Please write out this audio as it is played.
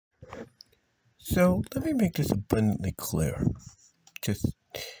So let me make this abundantly clear, just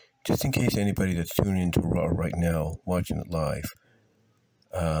just in case anybody that's tuning into Raw right now, watching it live,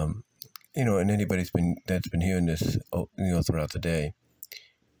 um, and that's been hearing this, throughout the day.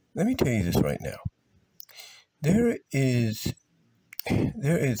 Let me tell you this right now. There is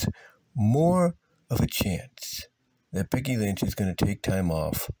there is more of a chance that Becky Lynch is going to take time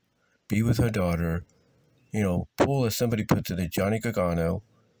off, be with her daughter, pull, as somebody puts it, a Johnny Gargano,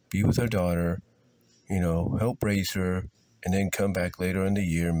 be with her daughter, help raise her, and then come back later in the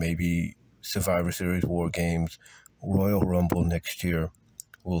year, maybe Survivor Series, War Games, Royal Rumble next year.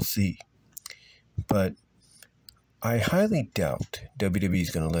 We'll see. But I highly doubt WWE is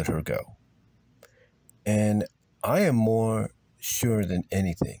going to let her go. And I am more sure than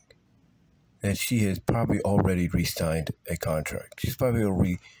anything that she has probably already re-signed a contract. She's probably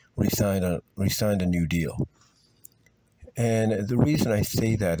already re-signed a new deal. And the reason I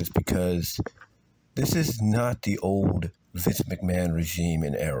say that is because this is not the old Vince McMahon regime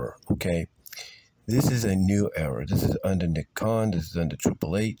and era, okay? This is a new era. This is under Nick Khan. This is under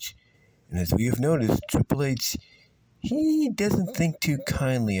Triple H. And as we have noticed, Triple H, he doesn't think too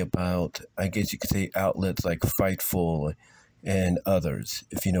kindly about, I guess you could say, outlets like Fightful and others,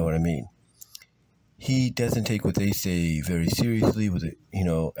 if you know what I mean. He doesn't take what they say very seriously with it,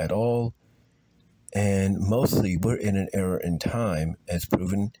 at all. And mostly we're in an era in time, as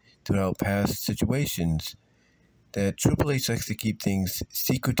proven throughout past situations, that Triple H likes to keep things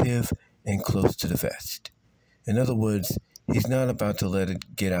secretive and close to the vest. In other words, he's not about to let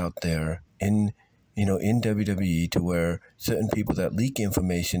it get out there in WWE, to where certain people that leak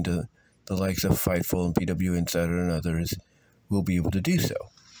information to the likes of Fightful and PW Insider and others will be able to do so.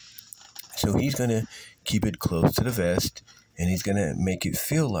 So he's going to keep it close to the vest, and he's going to make it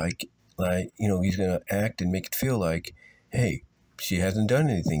feel like he's going to act and make it feel like, hey, she hasn't done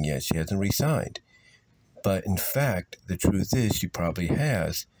anything yet. She hasn't resigned. But in fact, the truth is she probably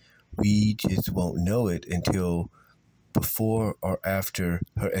has. We just won't know it until before or after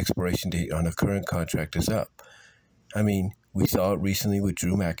her expiration date on her current contract is up. I mean, we saw it recently with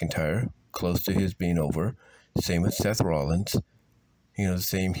Drew McIntyre, close to his being over. Same with Seth Rollins. The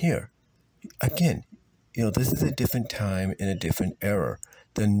same here. Again, this is a different time and a different era.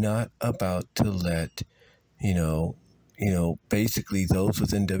 They're not about to let, basically those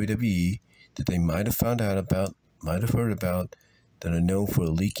within WWE that they might have found out about, might have heard about, that are known for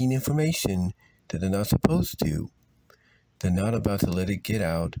leaking information that they're not supposed to. They're not about to let it get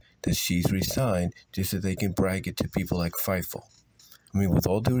out that she's resigned just so they can brag it to people like Fightful. I mean, with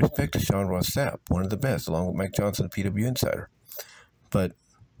all due respect to Sean Ross Sapp, one of the best, along with Mike Johnson, the PW Insider. But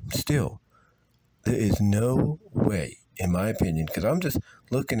still, there is no way, in my opinion, because I'm just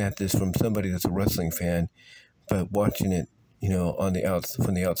looking at this from somebody that's a wrestling fan, but watching it, from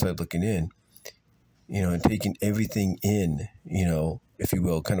the outside looking in, and taking everything in, if you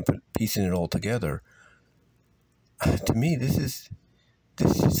will, kind of piecing it all together. To me, this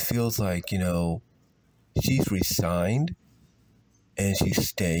just feels like, she's resigned and she's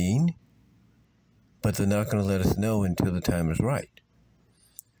staying, but they're not going to let us know until the time is right.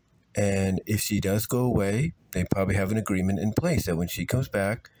 And if she does go away, they probably have an agreement in place that when she comes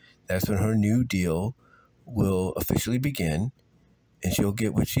back, that's when her new deal will officially begin, and she'll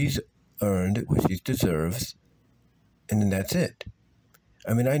get what she's earned, what she deserves, and then that's it.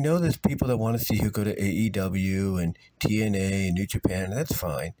 I mean, I know there's people that want to see her go to AEW and TNA and New Japan, and that's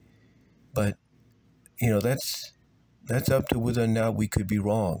fine. But, that's up to whether or not we could be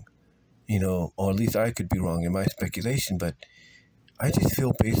wrong, or at least I could be wrong in my speculation. But I just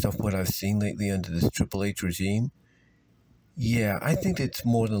feel, based off what I've seen lately under this Triple H regime, yeah, I think it's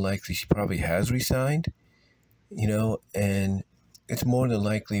more than likely she probably has resigned, and it's more than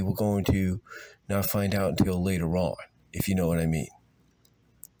likely we're going to not find out until later on, if you know what I mean.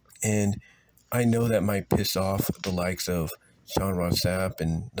 And I know that might piss off the likes of Sean Ross Sapp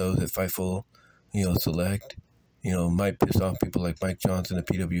and those at Fightful, Select. Might piss off people like Mike Johnson, the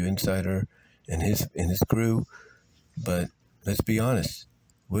PW Insider, and his crew. But let's be honest,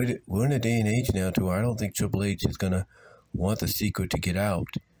 we're in a day and age now to where I don't think Triple H is gonna want the secret to get out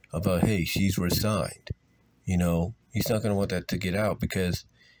about, hey, she's resigned. He's not gonna want that to get out, because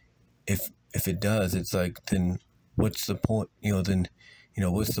if it does, it's like, then what's the point?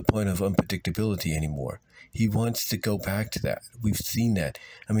 What's the point of unpredictability anymore? He wants to go back to that. We've seen that.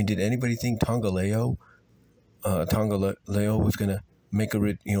 I mean, did anybody think Tonga Leo was gonna make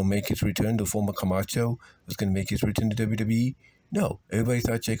his return? The former Camacho was gonna make his return to WWE? No, everybody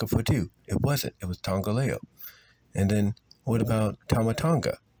thought Jacob Fatu. It wasn't. It was Tonga Leo. And then what about Tama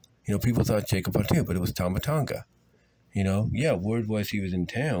Tonga? People thought Jacob Fatu, but it was Tama Tonga. You know, yeah, word was he was in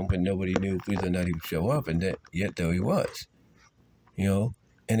town, but nobody knew whether or not he would show up, and that yet though he was. You know,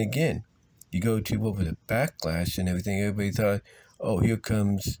 and again, you go to what was the backlash and everything. Everybody thought, oh, here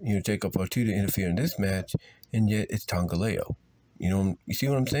comes Jacob Fatu to interfere in this match, and yet it's Tongaleo. You see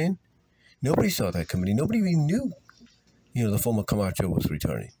what I'm saying? Nobody saw that coming. Nobody even knew, the former Camacho was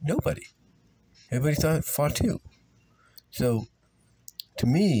returning. Nobody. Everybody thought Fatu. So, to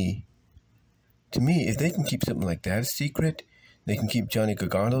me, if they can keep something like that a secret, they can keep Johnny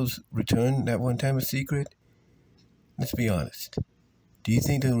Gargano's return that one time a secret. Let's be honest. Do you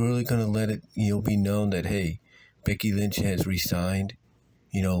think they're really going to let it, be known that, hey, Becky Lynch has resigned,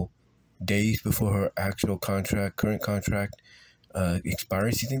 days before her actual current contract,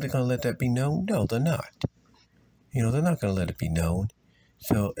 expires? Do you think they're going to let that be known? No, they're not. They're not going to let it be known.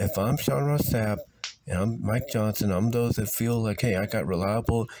 So if I'm Sean Ross Sapp and I'm Mike Johnson, I'm those that feel like, hey, I got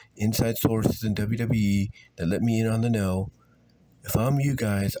reliable inside sources in WWE that let me in on the know. If I'm you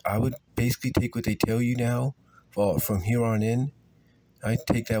guys, I would basically take what they tell you now from here on in. I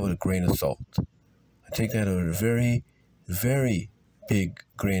take that with a grain of salt. I take that with a very, very big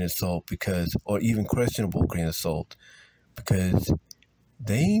grain of salt or even questionable grain of salt, because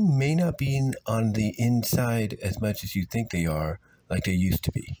they may not be on the inside as much as you think they are, like they used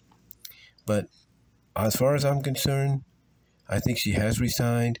to be. But as far as I'm concerned, I think she has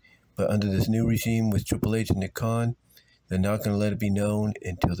resigned, but under this new regime with Triple H and Nick Khan, they're not going to let it be known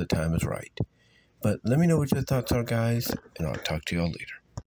until the time is right. But let me know what your thoughts are, guys, and I'll talk to y'all later.